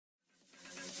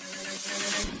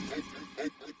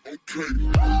Hey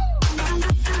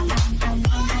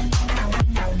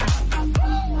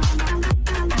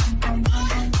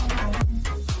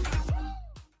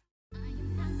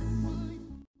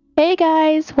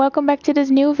guys, welcome back to this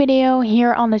new video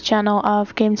here on the channel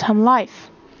of gametimelive.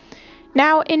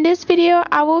 Now in this video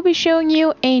I will be showing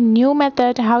you a new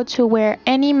method how to wear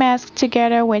any mask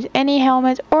together with any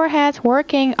helmet or hat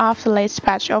working after the latest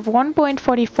patch of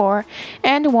 1.44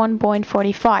 and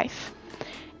 1.45.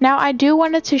 Now I do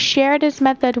wanted to share this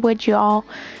method with you all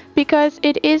because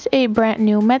it is a brand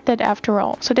new method after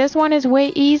all. So this one is way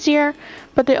easier,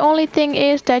 but the only thing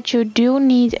is that you do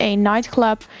need a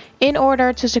nightclub in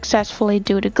order to successfully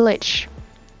do the glitch.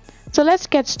 So let's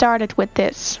get started with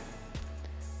this.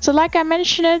 So like I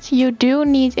mentioned, you do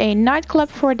need a nightclub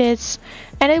for this,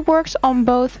 and it works on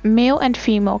both male and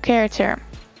female character.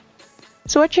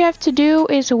 So what you have to do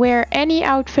is wear any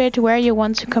outfit where you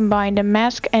want to combine the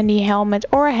mask and the helmet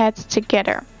or hat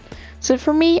together. So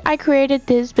for me, I created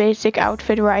this basic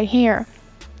outfit right here.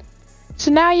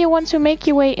 So now you want to make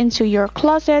your way into your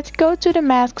closet, go to the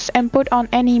masks and put on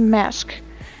any mask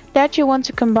that you want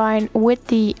to combine with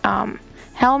the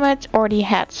helmet or the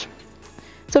hat.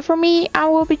 So for me, I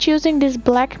will be choosing this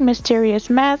black mysterious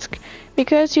mask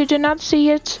because you do not see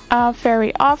it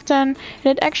very often, and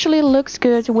it actually looks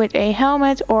good with a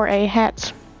helmet or a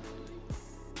hat.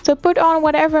 So put on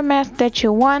whatever mask that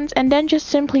you want and then just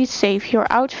simply save your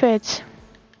outfit.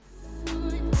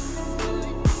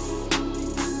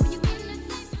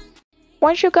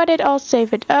 Once you got it all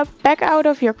saved up, back out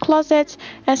of your closet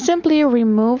and simply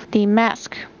remove the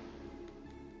mask.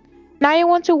 Now you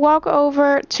want to walk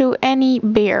over to any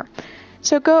beer.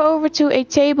 So go over to a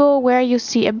table where you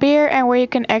see a beer and where you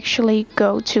can actually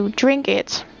go to drink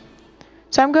it.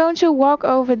 So I'm going to walk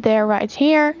over there right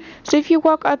here. So if you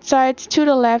walk outside to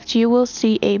the left, you will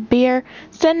see a beer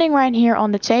standing right here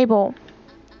on the table.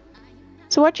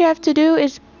 So what you have to do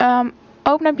is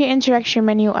open up your interaction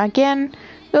menu again,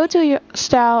 go to your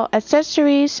style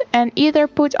accessories and either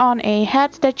put on a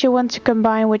hat that you want to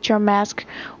combine with your mask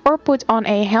or put on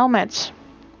a helmet.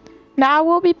 Now I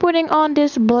will be putting on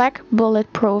this black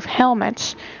bulletproof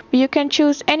helmet, but you can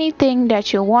choose anything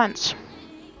that you want.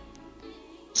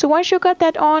 So once you got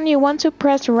that on, you want to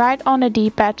press right on the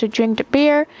D-pad to drink the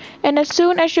beer, and as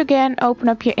soon as you can, open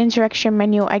up your interaction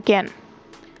menu again.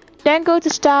 Then go to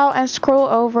style and scroll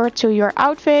over to your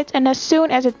outfit, and as soon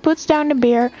as it puts down the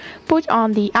beer, put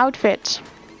on the outfit.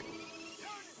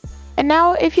 And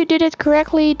now if you did it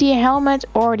correctly, the helmet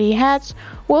or the hat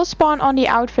will spawn on the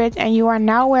outfit and you are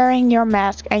now wearing your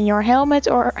mask and your helmet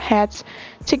or hat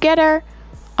together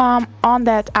on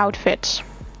that outfit.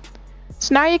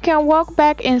 So now you can walk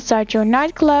back inside your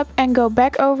nightclub and go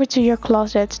back over to your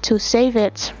closet to save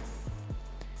it.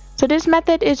 So this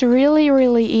method is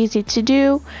really easy to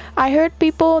do. I heard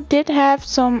people did have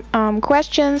some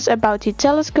questions about the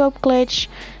telescope glitch.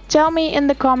 Tell me in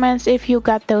the comments if you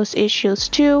got those issues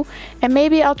too, and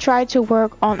maybe I'll try to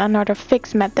work on another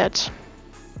fix method.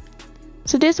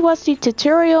 So this was the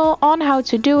tutorial on how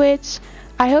to do it.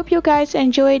 I hope you guys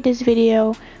enjoyed this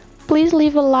video. Please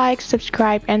leave a like,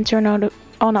 subscribe and turn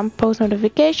on post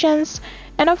notifications.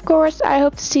 And of course, I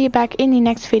hope to see you back in the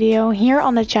next video here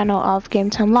on the channel of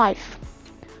gametimelive.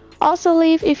 Also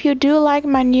leave if you do like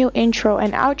my new intro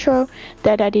and outro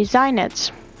that I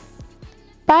designed.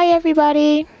 Bye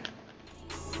everybody!